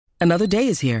Another day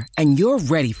is here, and you're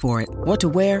ready for it. What to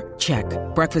wear? Check.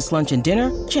 Breakfast, lunch, and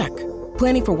dinner? Check.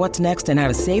 Planning for what's next and how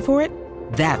to save for it?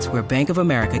 That's where Bank of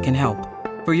America can help.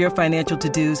 For your financial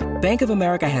to-dos, Bank of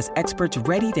America has experts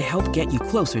ready to help get you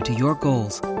closer to your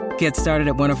goals. Get started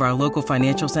at one of our local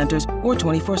financial centers or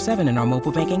 24/7 in our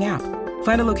mobile banking app.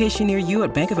 Find a location near you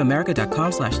at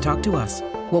bankofamerica.com/talktous.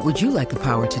 What would you like the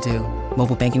power to do?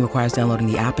 Mobile banking requires downloading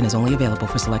the app and is only available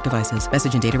for select devices.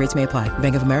 Message and data rates may apply.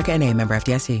 Bank of America N.A., member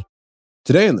FDIC.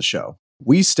 Today on the show,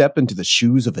 we step into the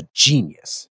shoes of a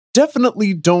genius.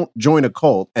 Definitely don't join a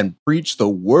cult and preach the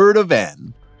word of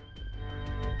N.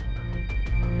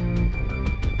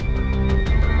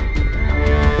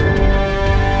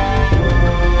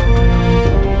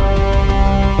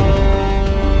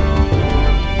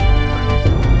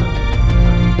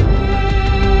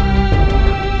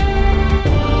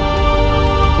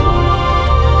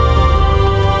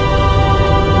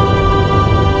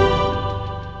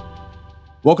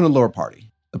 Welcome to Lore Party,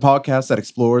 the podcast that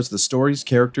explores the stories,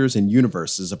 characters, and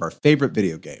universes of our favorite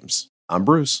video games. I'm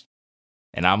Bruce.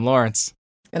 And I'm Lawrence.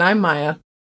 And I'm Maya.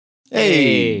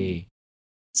 Hey.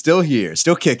 Still here,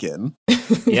 still kicking.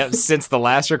 Yep, since the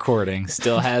last recording.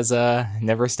 Still has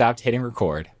never stopped hitting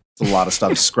record. It's a lot of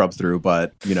stuff to scrub through,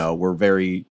 but, you know, we're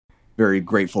very, very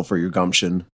grateful for your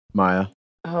gumption, Maya.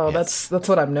 Oh, yes. That's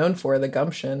what I'm known for, the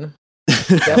gumption.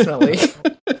 Definitely.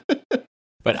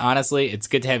 But honestly, it's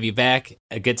good to have you back.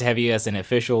 Good to have you as an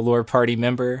official Lore Party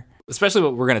member, especially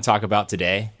what we're going to talk about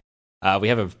today. We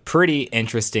have a pretty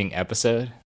interesting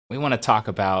episode. We want to talk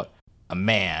about a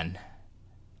man.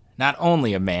 Not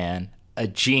only a man, a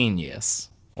genius,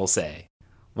 we'll say.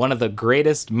 One of the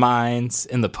greatest minds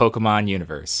in the Pokemon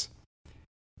universe.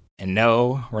 And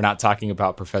no, we're not talking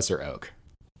about Professor Oak.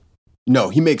 No,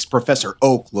 he makes Professor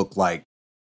Oak look like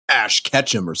Ash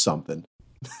Ketchum or something.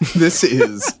 This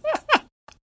is...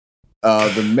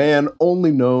 the man only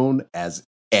known as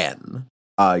N.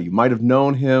 You might have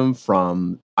known him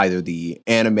from either the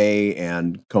anime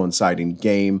and coinciding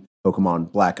game,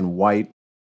 Pokemon Black and White,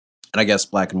 and I guess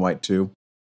Black and White too.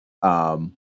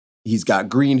 He's got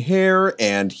green hair,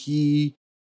 and he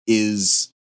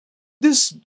is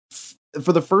this,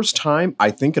 for the first time,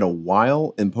 I think, in a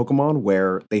while in Pokemon,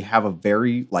 where they have a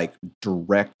very, like,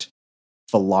 direct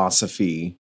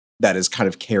philosophy that is kind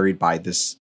of carried by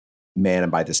this man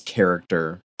and by this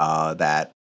character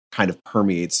that kind of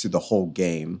permeates through the whole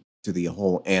game, through the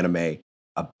whole anime,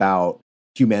 about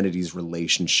humanity's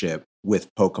relationship with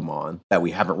Pokemon that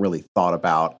we haven't really thought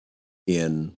about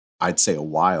in, I'd say, a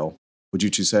while. Would you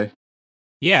two say?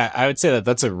 Yeah, I would say that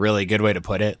that's a really good way to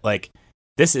put it. Like,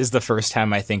 this is the first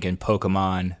time, I think, in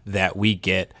Pokemon that we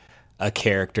get a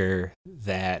character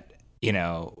that, you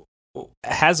know,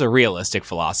 has a realistic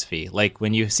philosophy. Like,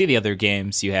 when you see the other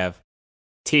games, you have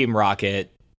Team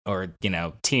Rocket or, you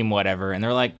know, Team whatever, and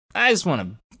they're like,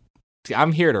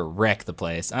 I'm here to wreck the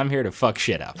place. I'm here to fuck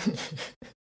shit up.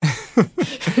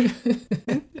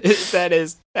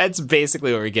 That's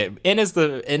basically what we get. And is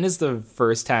the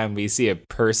first time we see a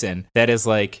person that is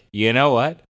like, you know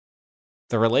what?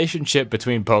 The relationship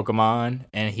between Pokemon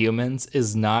and humans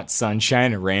is not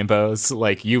sunshine and rainbows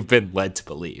like you've been led to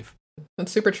believe.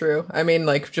 That's super true. I mean,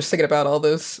 like, just thinking about all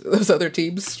those other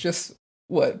teams, just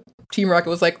what Team Rocket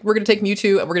was like, we're going to take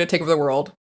Mewtwo and we're going to take over the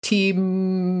world.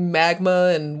 Team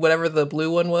Magma and whatever the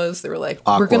blue one was, they were like,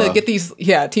 Aqua. We're going to get these,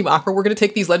 Team Aqua, we're going to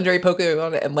take these legendary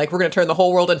Pokemon and, like, we're going to turn the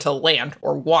whole world into land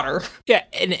or water. Yeah,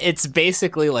 and it's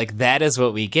basically like that is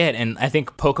what we get. And I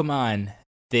think Pokemon,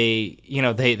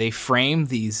 they frame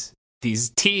these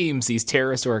teams, these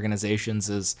terrorist organizations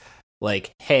as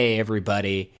like, hey,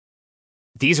 everybody,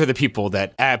 these are the people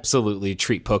that absolutely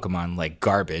treat Pokemon like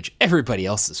garbage. Everybody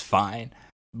else is fine.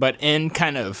 But N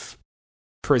kind of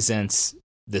presents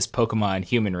this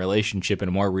Pokemon-human relationship in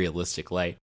a more realistic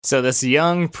light. So this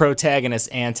young protagonist,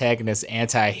 antagonist,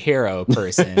 anti-hero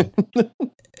person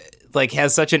like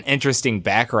has such an interesting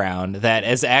background that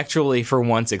is actually for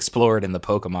once explored in the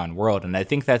Pokemon world. And I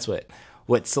think that's what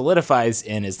solidifies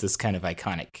N as this kind of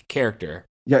iconic character.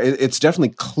 Yeah, it's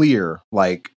definitely clear,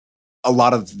 like, a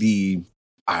lot of the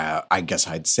I guess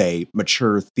I'd say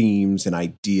mature themes and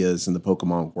ideas in the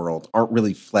Pokemon world aren't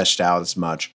really fleshed out as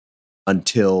much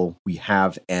until we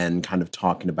have N kind of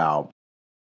talking about,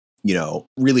 you know,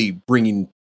 really bringing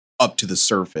up to the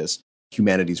surface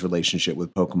humanity's relationship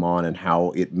with Pokemon and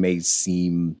how it may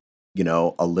seem, you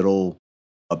know, a little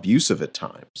abusive at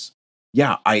times.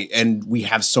 Yeah, and we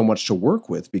have so much to work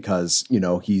with because, you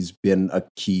know, he's been a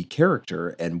key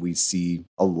character and we see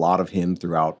a lot of him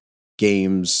throughout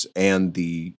games and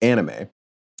the anime.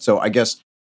 So I guess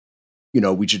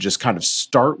we should just kind of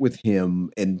start with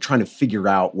him and trying to figure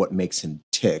out what makes him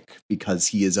tick, because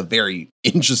he is a very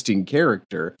interesting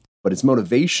character, but his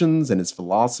motivations and his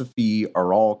philosophy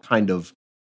are all kind of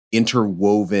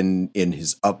interwoven in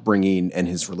his upbringing and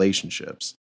his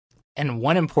relationships. And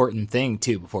one important thing,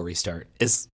 too, before we start,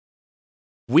 is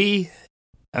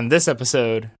on this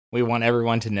episode, we want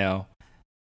everyone to know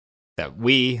that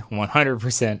we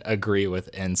 100% agree with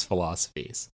N's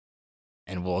philosophies.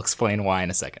 And we'll explain why in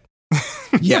a second.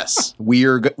 Yes, we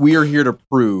are here to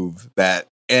prove that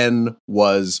N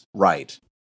was right.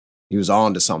 He was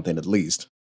on to something, at least.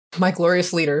 My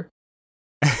glorious leader.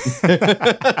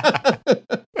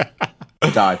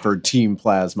 Die for Team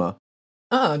Plasma.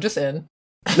 Just N.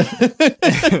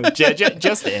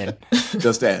 Just N.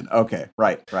 Just N. Okay,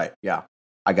 right. Yeah,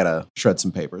 I gotta shred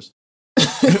some papers.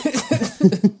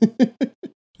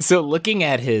 So looking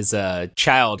at his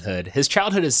childhood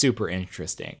is super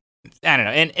interesting. I don't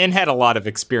know, and had a lot of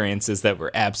experiences that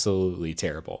were absolutely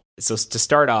terrible. So to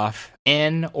start off,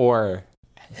 N, or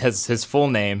his full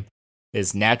name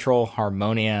is Natural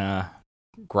Harmonia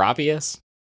Gropius.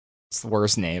 It's the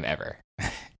worst name ever.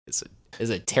 It's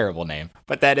a terrible name,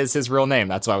 but that is his real name.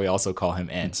 That's why we also call him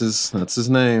N. That's his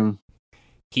name.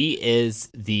 He is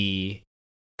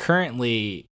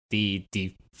currently the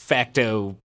de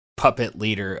facto puppet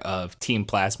leader of Team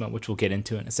Plasma, which we'll get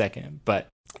into in a second. But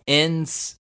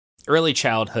N's early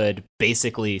childhood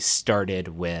basically started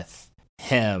with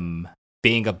him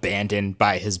being abandoned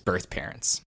by his birth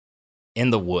parents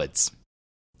in the woods,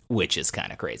 which is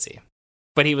kind of crazy.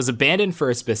 But he was abandoned for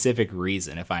a specific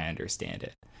reason, if I understand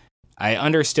it. I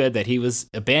understood that he was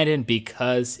abandoned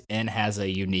because N has a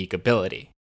unique ability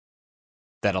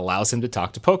that allows him to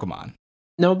talk to Pokemon.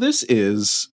 Now, this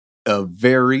is a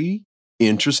very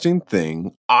interesting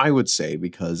thing, I would say,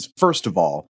 because, first of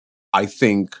all, I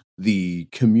think the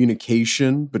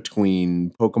communication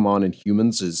between Pokemon and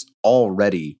humans is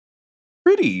already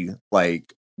pretty,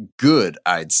 good,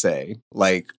 I'd say.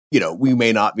 We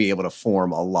may not be able to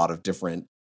form a lot of different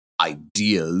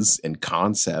ideas and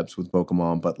concepts with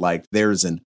Pokemon, but, there's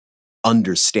an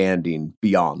understanding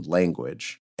beyond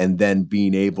language. And then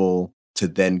being able to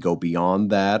then go beyond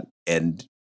that, and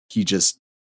he just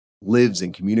lives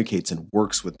and communicates and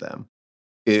works with them.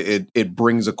 It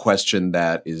brings a question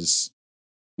that is,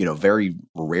 very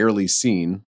rarely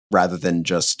seen, rather than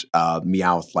just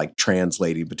Meowth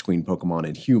translating between Pokemon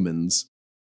and humans.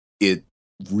 It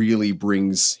really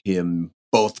brings him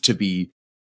both to be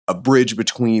a bridge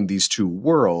between these two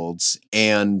worlds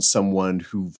and someone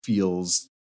who feels,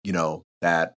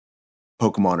 that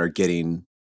Pokemon are getting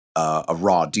a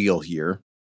raw deal here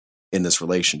in this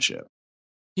relationship.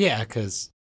 Yeah, because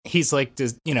he's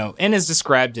and is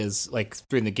described as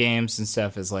through the games and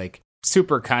stuff as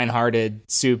super kind-hearted,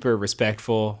 super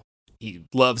respectful. He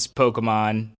loves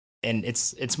Pokemon, and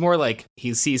it's more like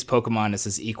he sees Pokemon as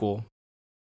his equal.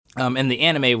 In the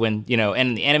anime, and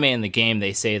in the anime and the game,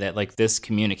 they say that this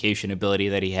communication ability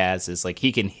that he has is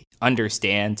he can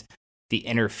understand the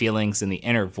inner feelings and the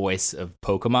inner voice of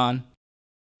Pokemon.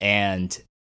 And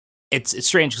it's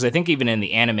strange because I think even in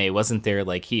the anime, wasn't there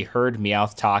he heard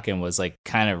Meowth talk and was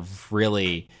kind of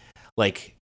really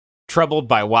troubled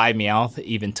by why Meowth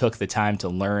even took the time to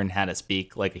learn how to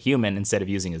speak like a human instead of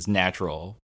using his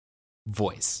natural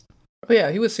voice. Oh yeah,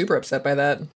 he was super upset by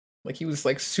that. He was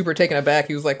super taken aback.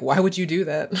 He was like, why would you do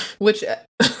that? Which I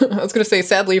was going to say,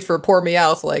 sadly for poor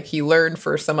Meowth, he learned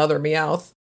for some other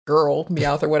Meowth girl,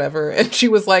 Meowth or whatever. And she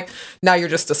was like, now you're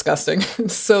just disgusting.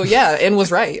 So yeah, N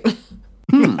was right.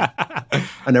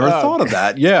 I never thought of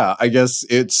that. Yeah, I guess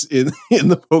it's in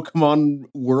the Pokemon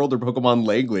world or Pokemon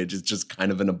language, it's just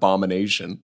kind of an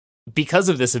abomination. Because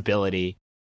of this ability,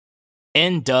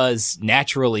 N does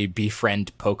naturally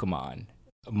befriend Pokemon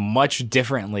much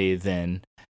differently than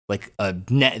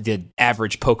the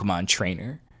average Pokemon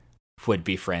trainer would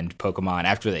befriend Pokemon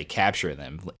after they capture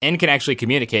them. N can actually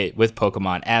communicate with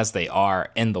Pokemon as they are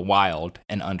in the wild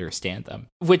and understand them,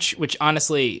 which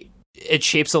honestly, it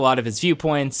shapes a lot of his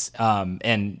viewpoints,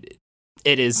 and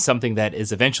it is something that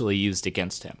is eventually used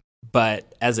against him. But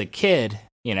as a kid,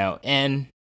 N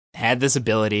had this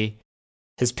ability.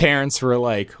 His parents were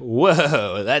like,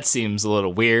 whoa, that seems a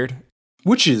little weird.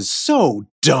 Which is so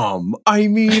dumb. I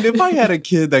mean, if I had a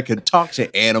kid that could talk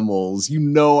to animals,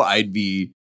 I'd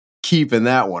be keeping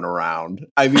that one around.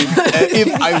 I mean,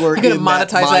 if I were going to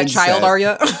monetize that child, are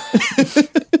you?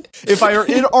 If I were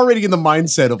already in the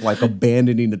mindset of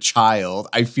abandoning a child,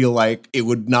 I feel like it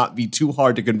would not be too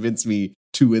hard to convince me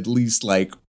to at least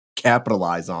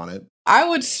capitalize on it. I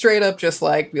would straight up just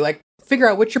be like, figure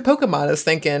out what your Pokemon is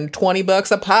thinking.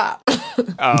 $20 a pop.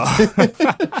 Oh.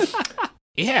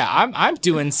 Yeah,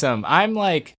 I'm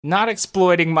like not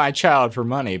exploiting my child for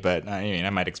money, but I mean, I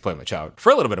might exploit my child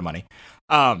for a little bit of money.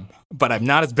 But I'm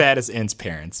not as bad as N's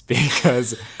parents,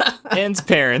 because N's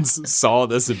parents saw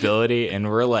this ability and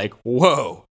were like,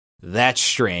 whoa, that's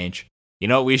strange. You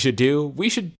know what we should do? We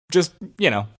should just,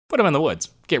 put him in the woods.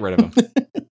 Get rid of him.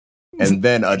 And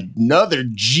then another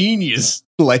genius,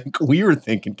 like we were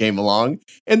thinking, came along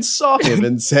and saw him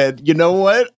and said, you know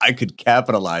what? I could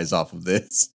capitalize off of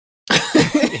this.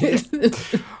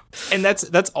 And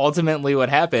that's ultimately what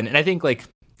happened. And I think, like,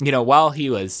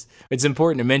 it's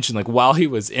important to mention, like, while he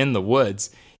was in the woods,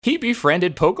 he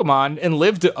befriended Pokemon and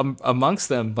lived amongst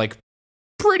them, like,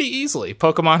 pretty easily.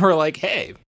 Pokemon were like,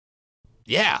 hey,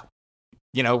 yeah,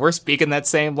 we're speaking that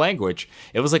same language.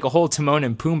 It was like a whole Timon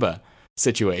and Pumbaa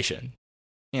situation,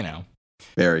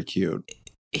 Very cute.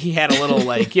 He had a little,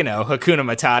 like, Hakuna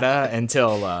Matata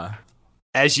until,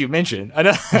 as you mentioned,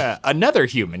 another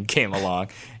human came along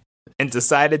and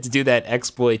decided to do that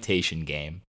exploitation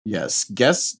game. Yes.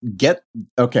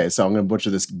 Okay, so I'm going to butcher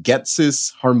this.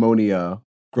 Ghetsis Harmonia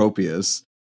Gropius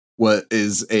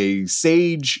is a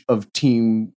sage of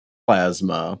Team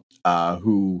Plasma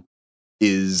who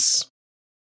is...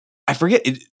 I forget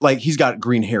it. Like, he's got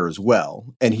green hair as well,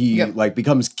 and he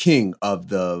becomes king of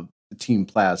the Team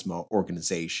Plasma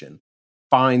organization.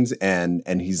 Finds N,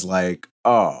 and he's like,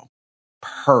 "Oh,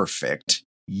 perfect.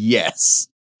 Yes.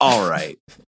 All right,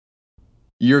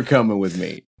 you're coming with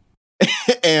me."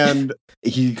 And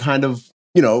he kind of,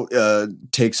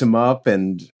 takes him up,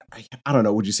 and I don't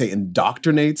know. Would you say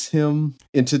indoctrinates him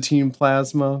into Team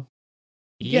Plasma?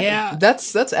 Yeah,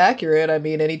 that's accurate. I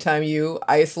mean, anytime you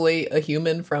isolate a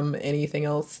human from anything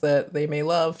else that they may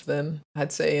love, then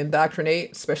I'd say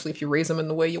indoctrinate, especially if you raise them in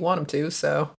the way you want them to.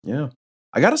 So yeah,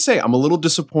 I gotta say, I'm a little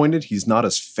disappointed he's not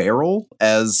as feral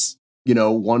as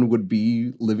one would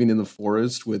be living in the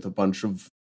forest with a bunch of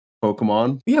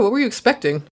Pokemon. Yeah, what were you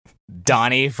expecting?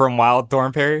 Donnie from Wild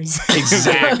Thornberries.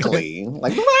 Exactly.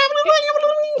 Like.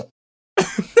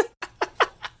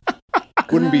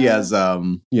 Wouldn't be as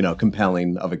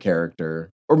compelling of a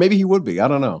character, or maybe he would be. I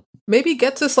don't know. Maybe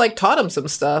Ghetsis taught him some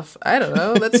stuff. I don't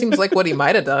know. That seems like what he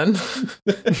might have done.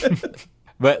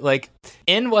 But like,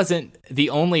 N wasn't the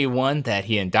only one that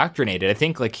he indoctrinated. I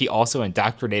think he also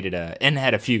indoctrinated N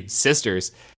had a few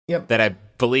sisters. Yep. That I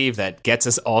believe that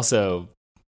Ghetsis also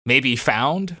maybe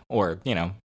found or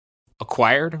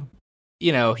acquired.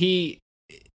 He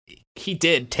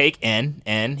did take N,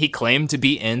 and he claimed to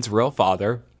be N's real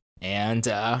father. And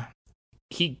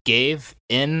he gave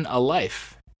N a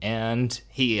life, and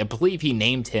I believe he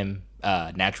named him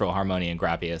Natural Harmonian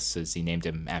Gropius, as he named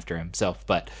him after himself.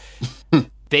 But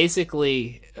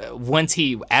basically, when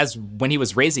he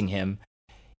was raising him,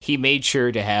 he made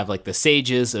sure to have the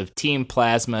sages of Team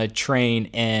Plasma train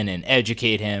N and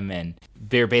educate him, and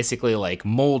they're basically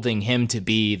molding him to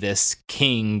be this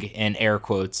king, in air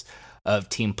quotes, of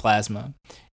Team Plasma.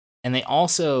 And they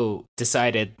also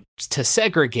decided to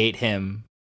segregate him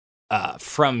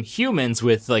from humans,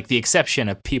 with the exception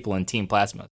of people in Team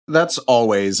Plasma. That's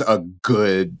always a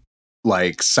good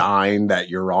sign that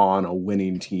you're on a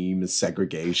winning team, is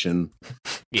segregation.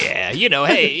 Yeah,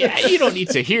 hey, you don't need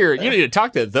to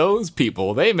talk to those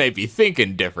people. They may be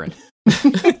thinking different.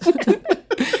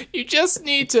 You just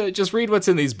need to read what's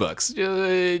in these books.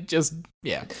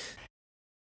 Yeah.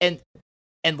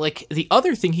 And the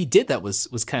other thing he did that was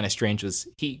kind of strange was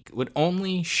he would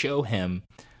only show him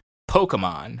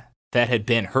Pokemon that had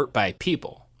been hurt by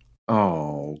people.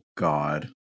 Oh,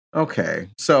 God. Okay,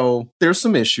 so there's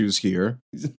some issues here.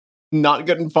 He's not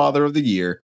getting Father of the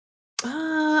Year.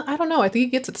 I don't know. I think he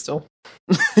gets it still.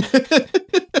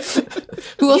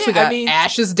 Who else we got?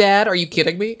 Ash's dad? Are you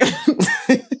kidding me?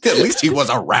 At least he was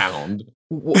around.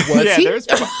 Was he?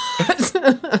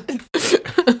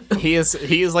 He is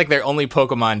their only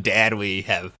Pokemon dad we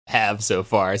have so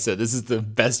far, so this is the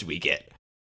best we get.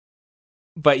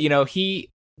 But he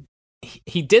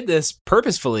did this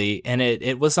purposefully, and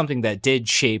it was something that did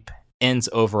shape N's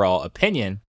overall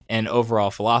opinion and overall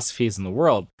philosophies in the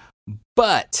world.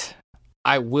 But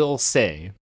I will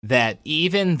say that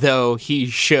even though he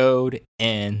showed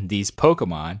N these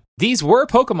Pokemon, these were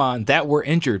Pokemon that were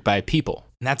injured by people,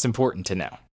 and that's important to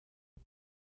know.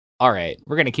 All right,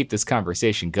 we're going to keep this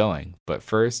conversation going, but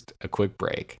first, a quick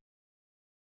break.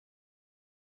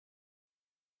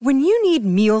 When you need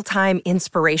mealtime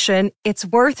inspiration, it's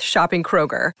worth shopping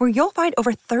Kroger, where you'll find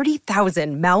over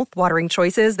 30,000 mouth-watering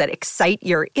choices that excite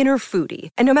your inner foodie.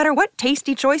 And no matter what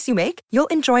tasty choice you make, you'll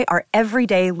enjoy our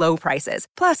everyday low prices,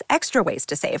 plus extra ways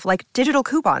to save, like digital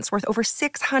coupons worth over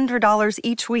 $600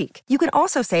 each week. You can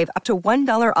also save up to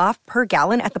 $1 off per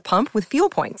gallon at the pump with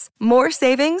fuel points. More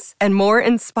savings and more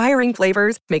inspiring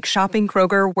flavors make shopping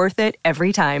Kroger worth it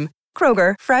every time.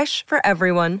 Kroger, fresh for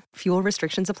everyone. Fuel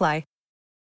restrictions apply.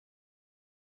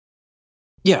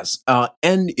 Yes,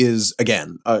 N is,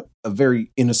 again, a very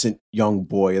innocent young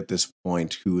boy at this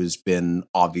point who has been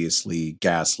obviously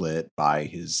gaslit by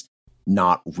his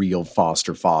not real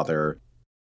foster father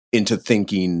into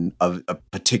thinking of a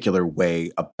particular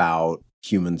way about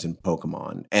humans and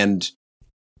Pokemon. And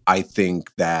I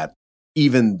think that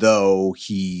even though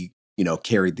he,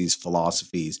 carried these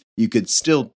philosophies, you could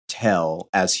still tell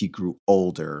as he grew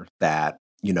older that,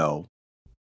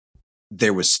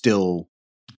 there was still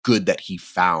good that he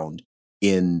found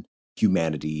in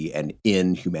humanity and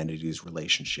in humanity's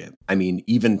relationship. I mean,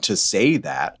 even to say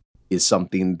that is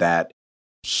something that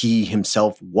he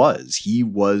himself was. He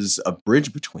was a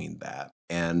bridge between that.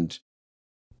 And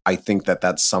I think that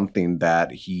that's something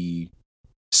that he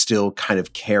still kind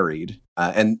of carried.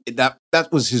 And that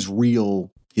was his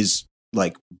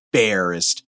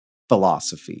barest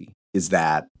philosophy, is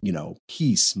that,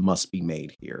 peace must be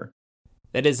made here.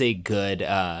 That is a good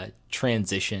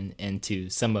transition into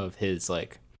some of his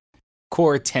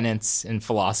core tenets and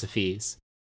philosophies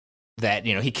that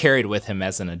he carried with him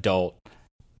as an adult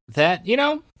that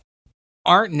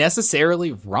aren't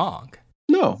necessarily wrong.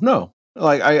 No,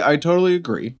 I totally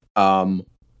agree.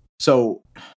 So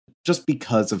just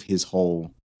because of his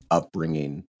whole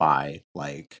upbringing by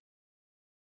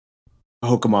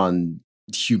Pokemon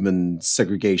human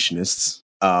segregationists,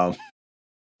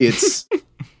 it's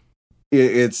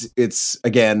it's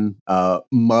again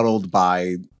muddled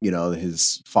by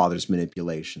his father's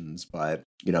manipulations, but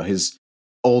his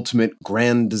ultimate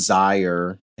grand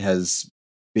desire has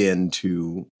been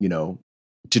to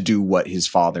do what his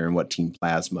father and what Team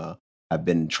Plasma have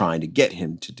been trying to get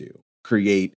him to do: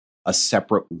 create a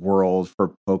separate world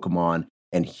for Pokemon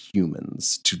and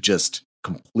humans, to just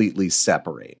completely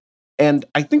separate. And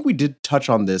I think we did touch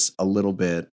on this a little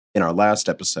bit in our last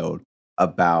episode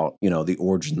about the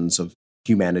origins of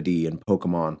humanity and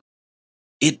Pokemon.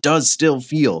 It does still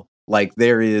feel like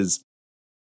there is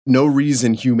no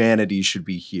reason humanity should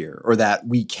be here, or that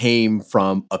we came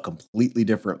from a completely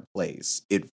different place.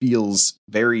 It feels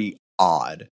very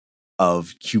odd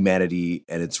of humanity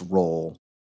and its role,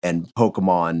 and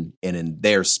Pokemon and in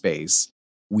their space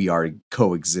we are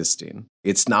coexisting.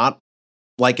 It's not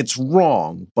like it's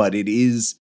wrong, but it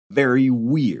is very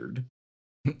weird.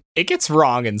 It gets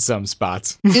wrong in some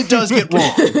spots. It does get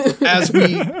wrong,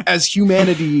 as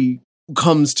humanity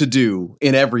comes to do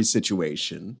in every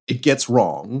situation. It gets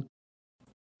wrong,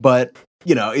 but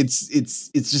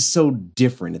it's just so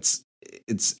different.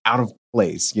 It's out of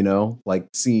place, like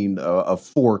seeing a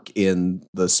fork in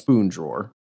the spoon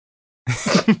drawer.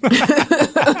 I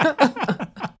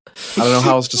don't know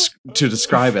how else to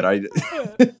describe it.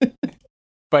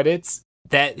 But it's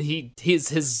that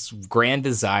his grand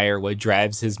desire, what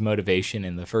drives his motivation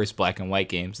in the first Black and White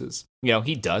games, is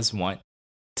he does want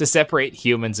to separate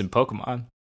humans and Pokemon.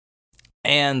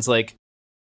 And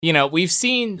we've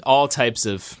seen all types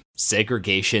of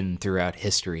segregation throughout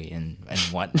history and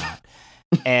whatnot.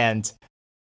 And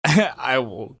I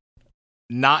will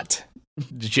not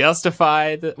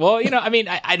justify that. Well,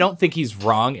 I don't think he's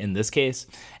wrong in this case.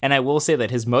 And I will say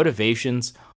that his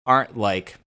motivations aren't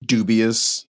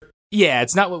dubious. Yeah,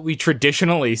 it's not what we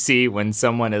traditionally see when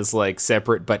someone is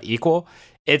separate but equal.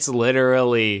 It's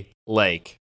literally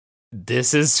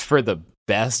this is for the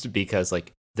best, because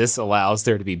this allows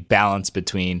there to be balance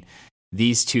between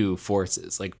these two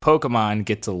forces. Pokemon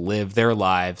get to live their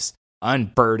lives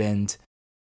unburdened,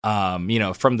 from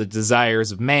the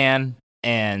desires of man,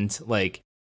 and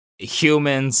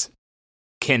humans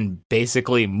can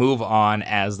basically move on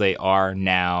as they are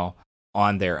now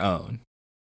on their own.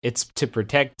 It's to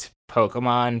protect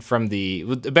Pokemon from a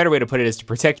better way to put it is to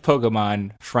protect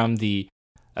Pokemon from the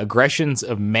aggressions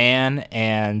of man,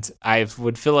 and I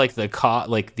would feel like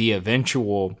the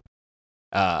eventual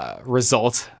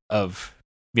result of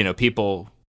people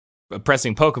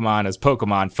oppressing Pokemon is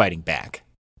Pokemon fighting back.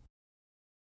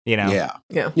 Yeah.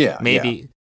 Maybe. Yeah.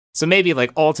 So maybe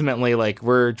ultimately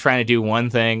we're trying to do one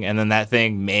thing, and then that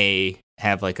thing may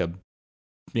have there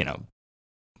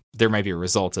might be a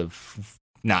result of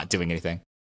not doing anything.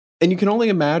 And you can only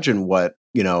imagine what,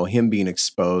 him being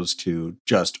exposed to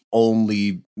just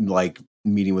only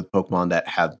meeting with Pokemon that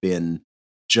have been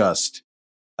just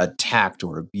attacked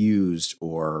or abused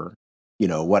or,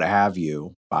 what have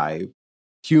you by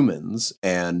humans.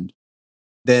 And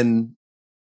then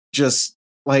just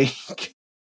like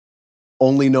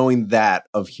only knowing that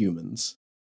of humans,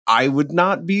 I would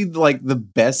not be like the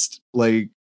best like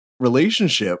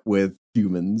relationship with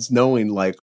humans, knowing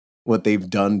like what they've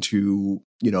done to,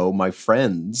 my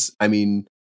friends. I mean,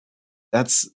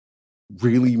 that's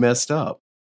really messed up.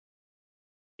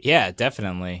 Yeah,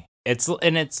 definitely. It's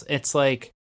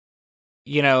like,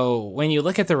 when you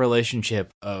look at the relationship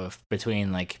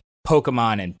between like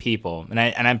Pokemon and people, and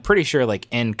I'm pretty sure like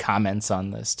N comments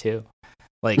on this too.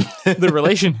 Like the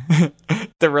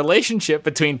relationship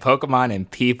between Pokemon and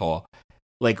people,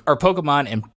 like or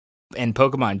Pokemon and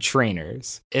Pokemon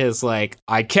trainers is like,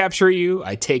 I capture you,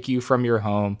 I take you from your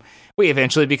home, we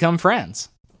eventually become friends.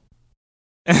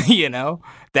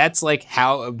 That's like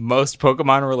how most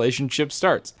Pokemon relationship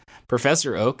starts.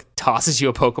 Professor Oak tosses you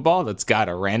a Pokeball that's got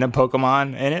a random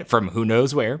Pokemon in it from who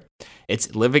knows where.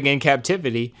 It's living in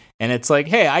captivity, and it's like,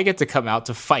 hey, I get to come out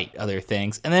to fight other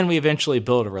things, and then we eventually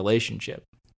build a relationship.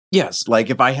 Yes, like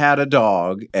if I had a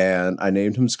dog and I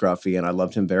named him Scruffy and I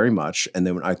loved him very much, and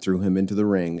then when I threw him into the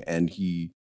ring and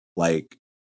he like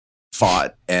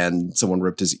fought and someone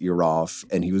ripped his ear off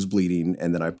and he was bleeding,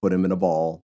 and then I put him in a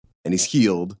ball and he's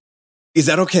healed. Is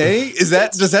that okay? Does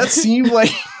that seem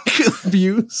like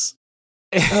abuse?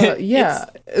 Yeah,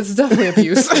 it's definitely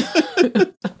abuse.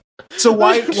 So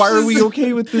why are we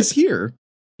okay with this here?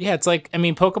 Yeah, it's like, I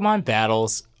mean, Pokemon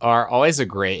battles are always a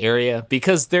gray area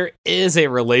because there is a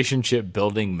relationship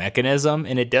building mechanism,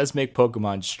 and it does make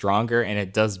Pokemon stronger, and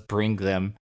it does bring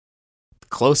them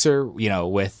closer,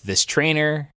 with this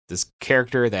trainer, this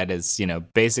character that is,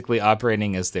 basically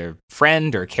operating as their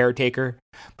friend or caretaker.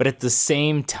 But at the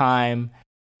same time,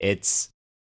 it's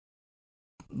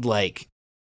like,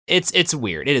 it's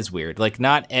weird. It is weird. Like,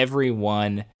 not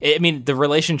everyone, I mean, the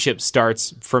relationship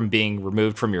starts from being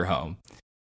removed from your home.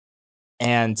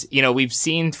 And, we've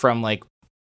seen from like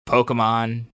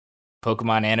Pokemon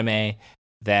anime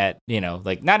that,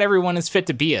 like not everyone is fit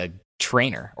to be a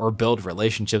trainer or build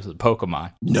relationships with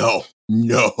Pokemon. No.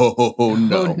 Oh,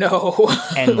 no.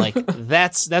 And like,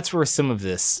 that's where some of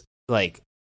this, like,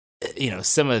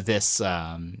 some of this,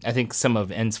 I think some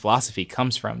of N's philosophy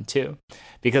comes from too.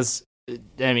 Because,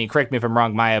 I mean, correct me if I'm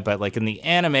wrong, Maya, but like in the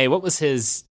anime, what was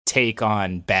his take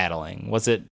on battling? Was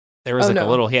it, there was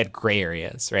he had gray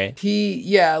areas, right? He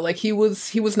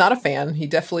was not a fan. He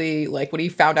definitely, like, when he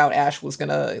found out Ash was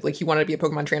gonna, like, he wanted to be a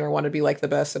Pokemon trainer, wanted to be like the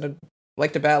best and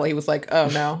like to battle, he was like, oh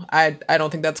no, I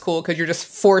don't think that's cool because you're just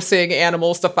forcing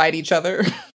animals to fight each other.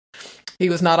 He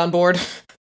was not on board.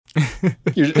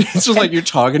 It's just like you're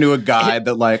talking to a guy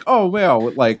that like, oh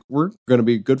well, like we're gonna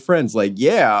be good friends. Like,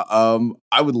 yeah,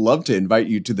 I would love to invite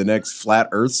you to the next Flat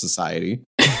Earth Society.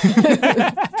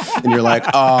 And you're like,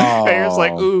 oh, and you're just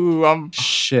like, ooh,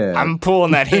 I'm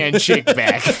pulling that handshake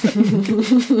back.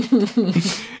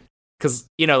 Because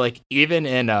like even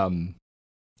in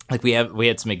like we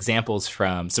had some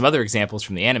other examples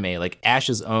from the anime, like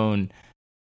Ash's own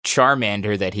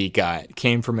Charmander that he got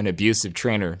came from an abusive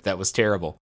trainer that was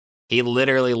terrible. He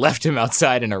literally left him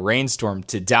outside in a rainstorm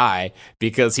to die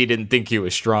because he didn't think he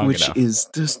was strong enough. Which is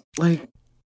just like,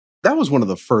 that was one of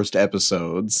the first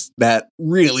episodes that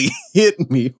really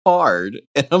hit me hard.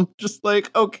 And I'm just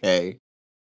like, okay,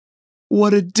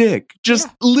 what a dick.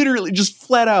 Literally, just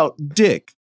flat out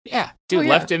dick. Yeah, dude,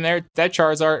 left him there. That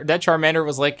Charmander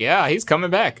was like, yeah, he's coming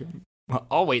back.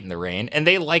 I'll wait in the rain. And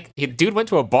dude went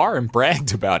to a bar and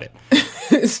bragged about it.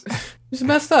 It's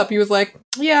messed up. He was like,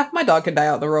 yeah, my dog can die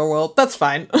out in the real world. That's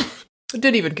fine.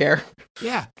 Didn't even care.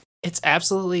 Yeah, it's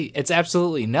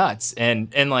absolutely nuts. And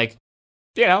like,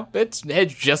 it's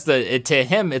just to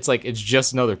him, it's like, it's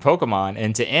just another Pokemon.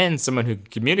 And to N, someone who can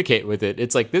communicate with it,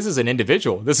 it's like, this is an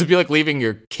individual. This would be like leaving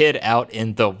your kid out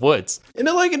in the woods. And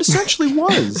it essentially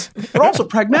was. But also,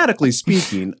 pragmatically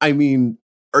speaking, I mean,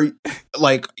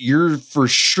 you're for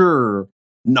sure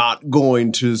not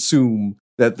going to assume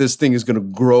that this thing is going to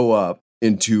grow up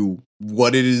into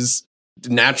what it is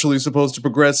naturally supposed to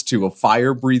progress to, a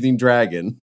fire-breathing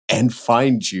dragon, and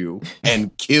find you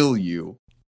and kill you.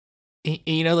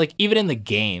 Like, even in the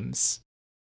games,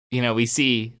 we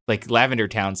see, like, Lavender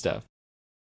Town stuff.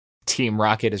 Team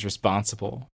Rocket is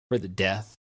responsible for the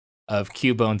death of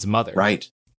Cubone's mother. Right.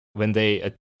 When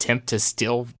they attempt to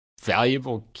steal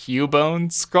valuable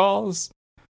Cubone skulls?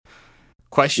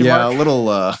 Question mark? Yeah,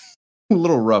 a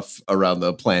little rough around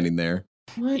the planning there.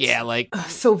 What? Yeah, like...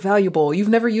 so valuable. You've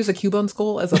never used a Cubone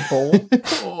skull as a bowl?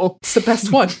 Oh, it's the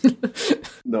best one.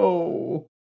 No.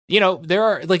 There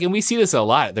are, like, and we see this a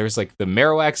lot. There's, like, the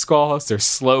Marowak skulls, there's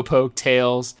Slowpoke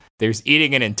tails, there's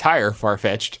eating an entire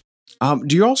Farfetch'd.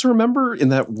 Do you also remember in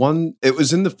that one, it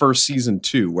was in the first season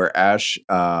too, where Ash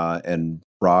and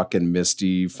Brock and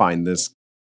Misty find this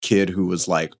kid who was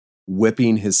like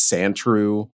whipping his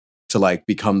Sandshrew to like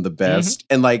become the best.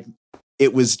 And like,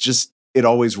 it was just, it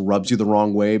always rubs you the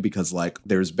wrong way because like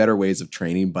there's better ways of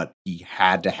training, but he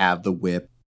had to have the whip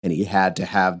and he had to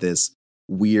have this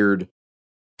weird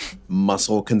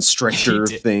muscle constrictor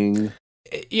thing.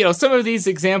 You know, some of these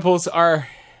examples are,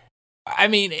 I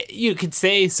mean, you could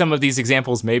say some of these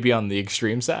examples may be on the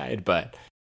extreme side, but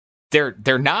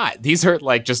they're not. These are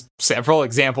like just several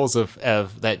examples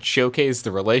of that showcase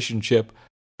the relationship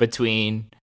between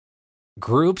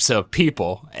groups of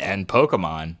people and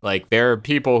Pokemon. Like, there are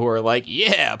people who are like,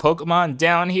 yeah, Pokemon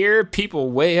down here,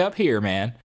 people way up here,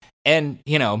 man. And,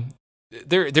 you know,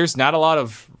 there's not a lot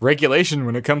of regulation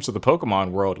when it comes to the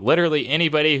Pokemon world. Literally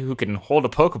anybody who can hold a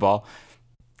Pokeball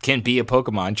can be a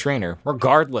Pokemon trainer,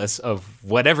 regardless of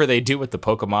whatever they do with the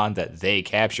Pokemon that they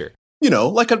capture. You know,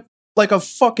 like a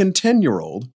fucking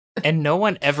 10-year-old. And no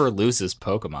one ever loses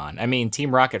Pokemon. I mean,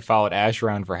 Team Rocket followed Ash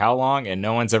around for how long? And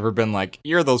no one's ever been like,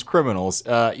 you're those criminals.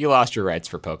 You lost your rights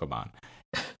for Pokemon.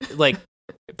 Like,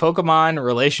 Pokemon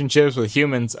relationships with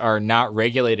humans are not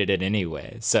regulated in any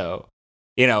way. So,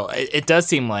 you know, it does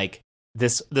seem like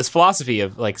this philosophy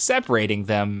of like separating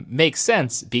them makes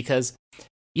sense because,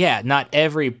 yeah, not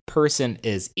every person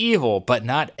is evil, but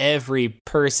not every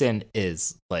person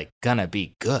is like gonna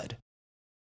be good.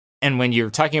 And when you're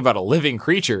talking about a living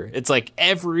creature, it's like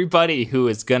everybody who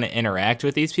is going to interact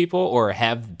with these people or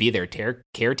be their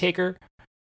caretaker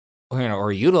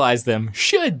or utilize them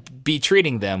should be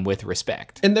treating them with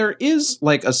respect. And there is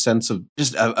like a sense of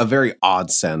just a very odd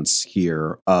sense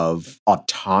here of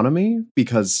autonomy,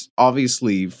 because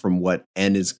obviously from what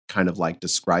N is kind of like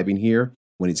describing here,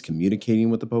 when he's communicating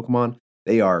with the Pokemon,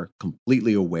 they are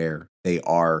completely aware. They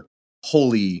are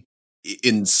wholly,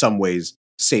 in some ways,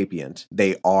 sapient.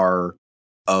 They are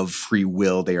of free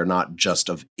will. They are not just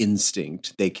of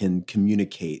instinct. They can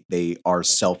communicate. They are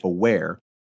self-aware.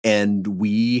 And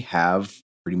we have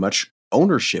pretty much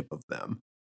ownership of them.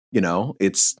 You know,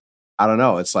 it's, I don't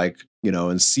know, it's like, you know,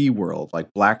 in SeaWorld,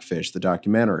 like Blackfish, the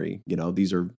documentary, you know,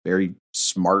 these are very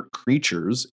smart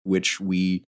creatures, which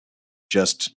we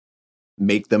just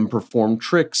make them perform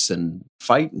tricks and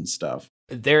fight and stuff.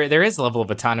 There is a level of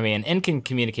autonomy, and N can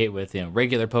communicate with, you know,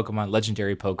 regular Pokemon,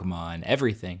 legendary Pokemon,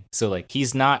 everything. So like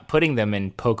he's not putting them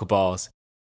in Pokeballs.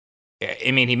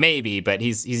 I mean, he may be, but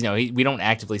he's you know, we don't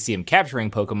actively see him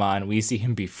capturing Pokemon. We see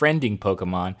him befriending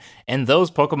Pokemon, and those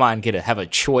Pokemon get to have a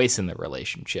choice in the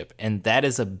relationship, and that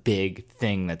is a big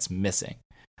thing that's missing.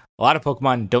 A lot of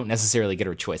Pokemon don't necessarily get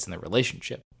a choice in the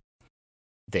relationship.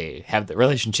 They have the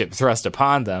relationship thrust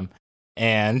upon them,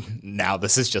 and now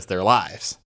this is just their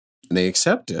lives. And they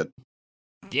accept it.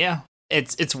 Yeah,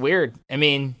 it's weird. I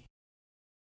mean,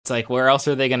 it's like, where else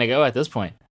are they going to go at this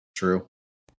point? True.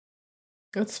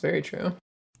 That's very true.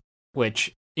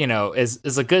 Which, you know, is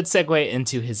a good segue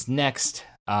into his next,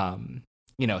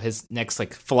 his next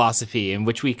like philosophy, in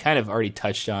which we kind of already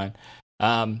touched on.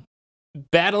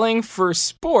 Battling for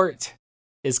sport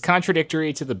is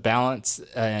contradictory to the balance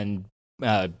and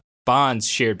bonds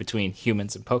shared between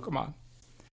humans and Pokemon.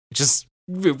 Which is,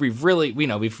 we've really,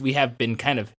 we have been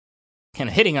kind of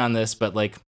hitting on this, but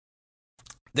like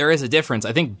there is a difference.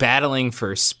 I think battling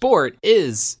for sport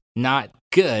is not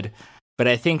good, but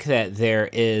I think that there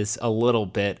is a little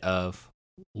bit of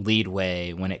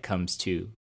leadway when it comes to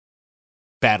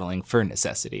battling for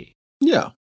necessity.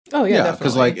 Yeah. Oh yeah,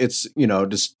 because like it's,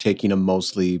 just taking a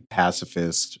mostly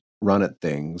pacifist run at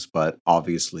things, but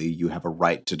obviously you have a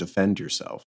right to defend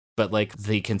yourself. But like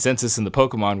the consensus in the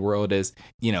Pokemon world is,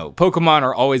 Pokemon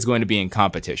are always going to be in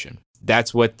competition.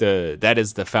 That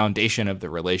is the foundation of the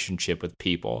relationship with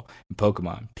people and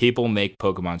Pokemon. People make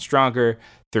Pokemon stronger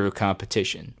through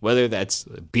competition, whether that's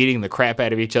beating the crap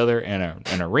out of each other in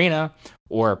an arena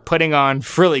or putting on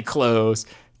frilly clothes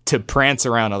to prance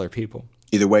around other people.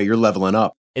 Either way, you're leveling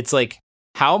up. It's like,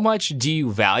 how much do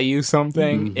you value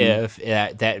something if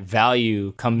that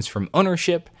value comes from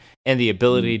ownership and the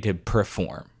ability to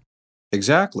perform?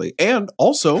 Exactly. And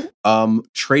also,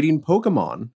 trading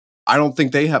Pokemon. I don't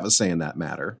think they have a say in that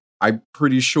matter. I'm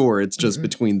pretty sure it's just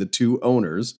between the two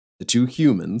owners, the two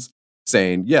humans,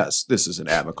 saying, yes, this is an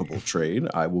amicable trade.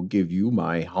 I will give you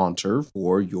my Haunter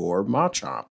for your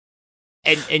Machop.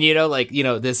 And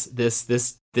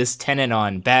this tenet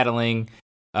on battling,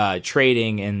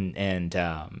 trading, and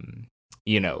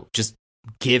just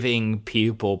giving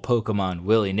people Pokemon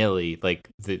willy-nilly, like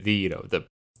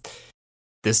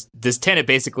this tenet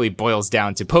basically boils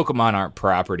down to Pokemon aren't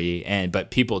property,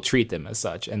 but people treat them as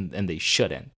such, and they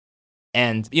shouldn't.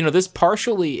 And, this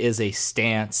partially is a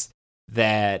stance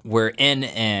that where N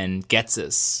and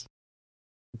Ghetsis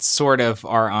sort of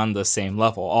are on the same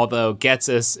level. Although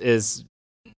Ghetsis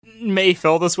may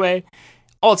feel this way,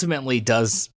 ultimately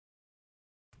does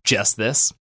just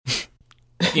this.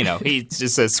 He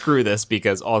just says, screw this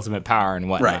because ultimate power and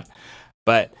whatnot. Right.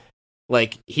 But,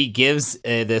 he gives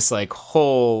this,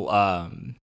 whole,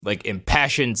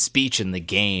 impassioned speech in the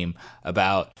game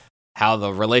about how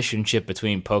the relationship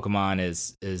between Pokemon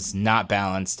is not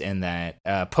balanced and that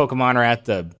Pokemon are at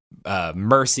the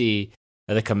mercy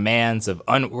of the commands of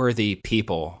unworthy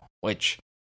people, which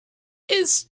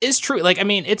is true.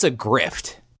 It's a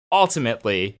grift.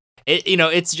 Ultimately,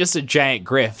 it's just a giant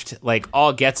grift.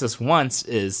 All Ghetsis wants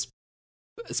is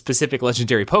specific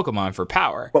legendary Pokemon for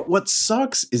power. But what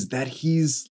sucks is that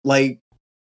he's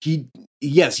he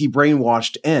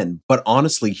brainwashed N, but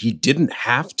honestly, he didn't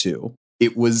have to.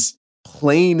 It was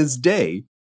plain as day.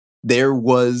 There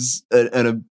was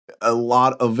a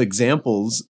lot of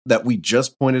examples that we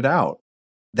just pointed out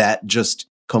that just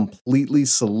completely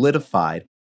solidified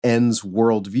N's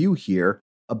worldview here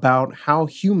about how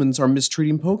humans are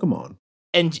mistreating Pokemon.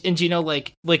 And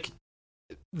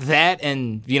that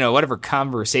and, whatever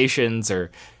conversations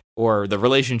or the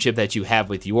relationship that you have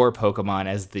with your Pokemon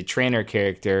as the trainer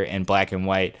character in Black and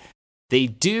White, they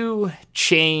do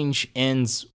change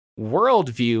N's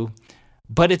worldview,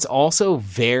 but it's also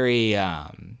very,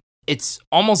 it's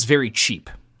almost very cheap.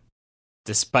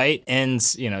 Despite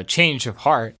N's, change of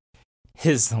heart,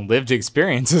 his lived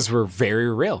experiences were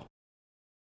very real.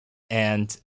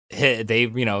 And they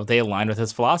aligned with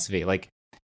his philosophy.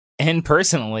 N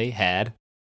personally had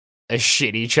a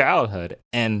shitty childhood.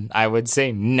 And I would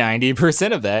say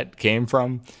 90% of that came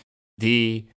from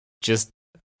the just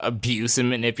abuse and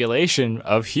manipulation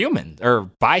of humans, or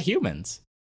by humans.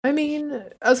 I mean,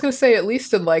 I was going to say, at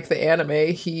least in the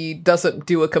anime, he doesn't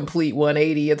do a complete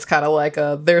 180. It's kind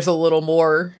of there's a little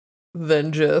more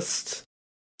than just,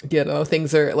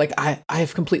 things are I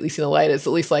have completely seen the light. It's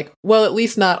at least at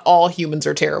least not all humans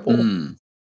are terrible.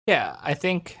 Yeah, I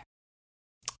think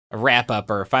a wrap up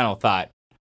or a final thought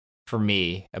for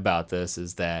me about this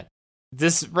is that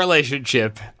this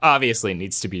relationship obviously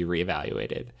needs to be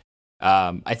reevaluated.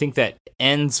 I think that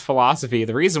N's philosophy,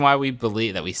 the reason why we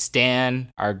believe that we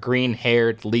stan our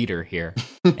green-haired leader here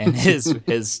and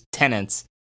his tenets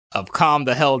of calm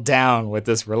the hell down with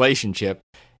this relationship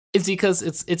is because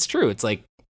it's true. It's like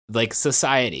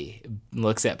society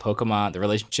looks at Pokemon, the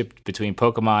relationship between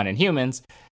Pokemon and humans,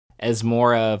 as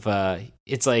more of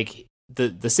it's like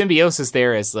the symbiosis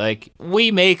there is we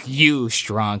make you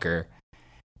stronger.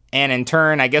 And in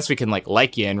turn, I guess we can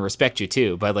like you and respect you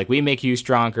too, but we make you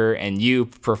stronger and you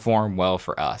perform well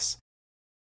for us.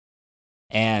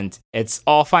 And it's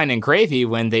all fine and gravy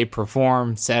when they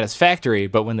perform satisfactory,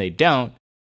 but when they don't,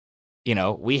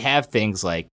 we have things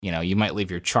you might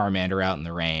leave your Charmander out in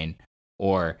the rain,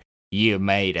 or you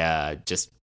might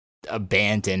just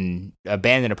abandon a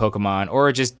Pokemon,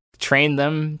 or just train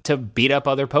them to beat up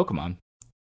other Pokemon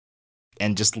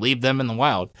and just leave them in the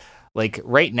wild.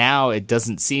 Right now, it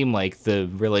doesn't seem like the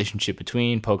relationship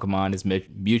between Pokemon is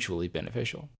mutually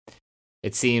beneficial.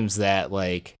 It seems that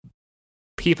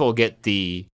people get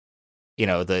the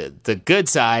good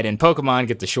side, and Pokemon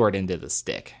get the short end of the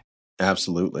stick.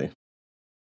 Absolutely.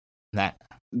 That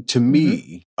to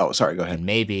me. Oh, sorry. Go ahead. And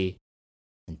maybe.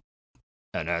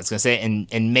 I was gonna say,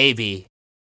 and maybe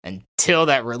until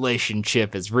that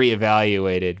relationship is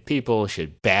reevaluated, people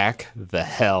should back the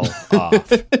hell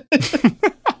off.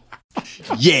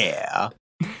 Yeah.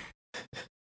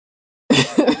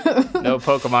 No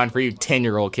Pokemon for you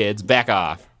 10-year-old kids. Back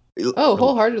off. Oh,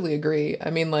 wholeheartedly agree. I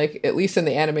mean, at least in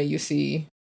the anime, you see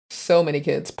so many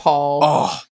kids. Paul.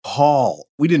 Oh, Paul.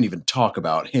 We didn't even talk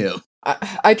about him.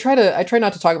 I try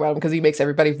not to talk about him because he makes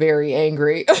everybody very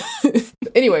angry.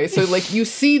 Anyway, so you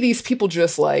see these people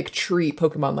just treat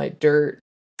Pokemon like dirt.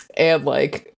 And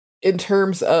in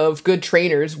terms of good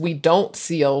trainers, we don't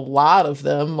see a lot of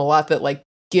them, a lot that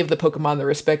give the Pokemon the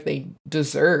respect they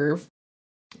deserve.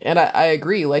 And I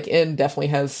agree, N definitely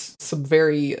has some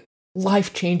very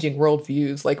life-changing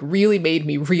worldviews, really made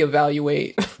me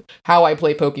reevaluate how I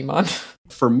play Pokemon.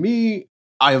 For me,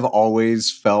 I've always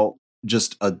felt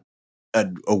just a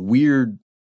weird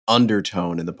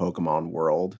undertone in the Pokemon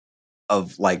world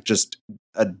of just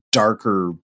a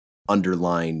darker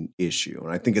underlying issue.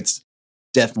 And I think it's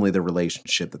definitely the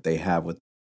relationship that they have with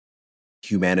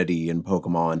humanity and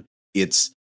Pokemon.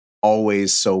 It's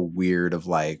always so weird of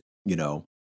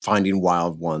finding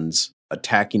wild ones,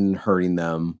 attacking and hurting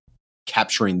them,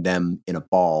 capturing them in a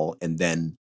ball, and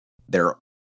then they're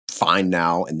fine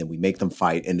now, and then we make them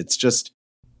fight. And it's just,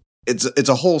 it's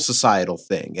a whole societal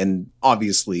thing. And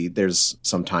obviously there's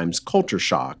sometimes culture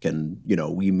shock and,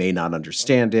 we may not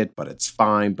understand it, but it's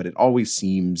fine. But it always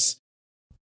seems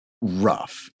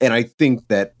rough. And I think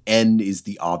that N is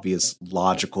the obvious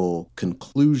logical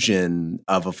conclusion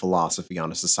of a philosophy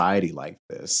on a society like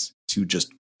this, to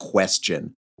just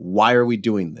question, why are we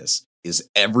doing this? Is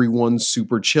everyone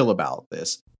super chill about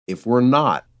this? If we're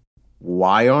not,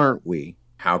 why aren't we?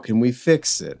 How can we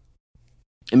fix it?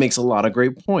 It makes a lot of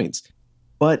great points.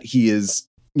 But he is,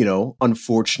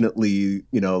 unfortunately,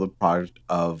 the product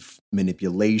of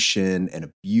manipulation and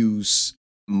abuse,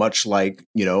 much like,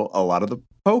 a lot of the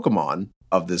Pokemon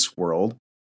of this world.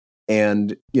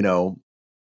 And,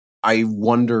 I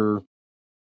wonder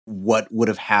what would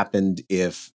have happened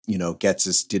if,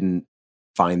 Ghetsis didn't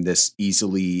find this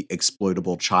easily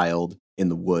exploitable child in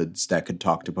the woods that could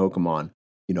talk to Pokemon.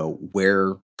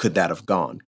 Where could that have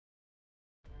gone?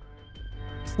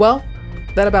 Well,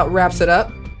 that about wraps it up.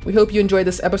 We hope you enjoyed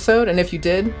this episode, and if you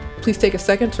did, please take a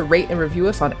second to rate and review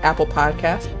us on Apple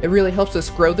Podcasts. It really helps us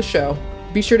grow the show.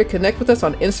 Be sure to connect with us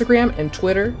on Instagram and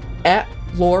Twitter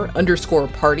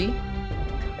 @lore_party,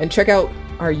 and check out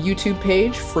our YouTube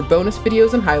page for bonus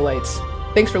videos and highlights.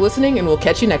 Thanks for listening, and we'll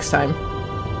catch you next time.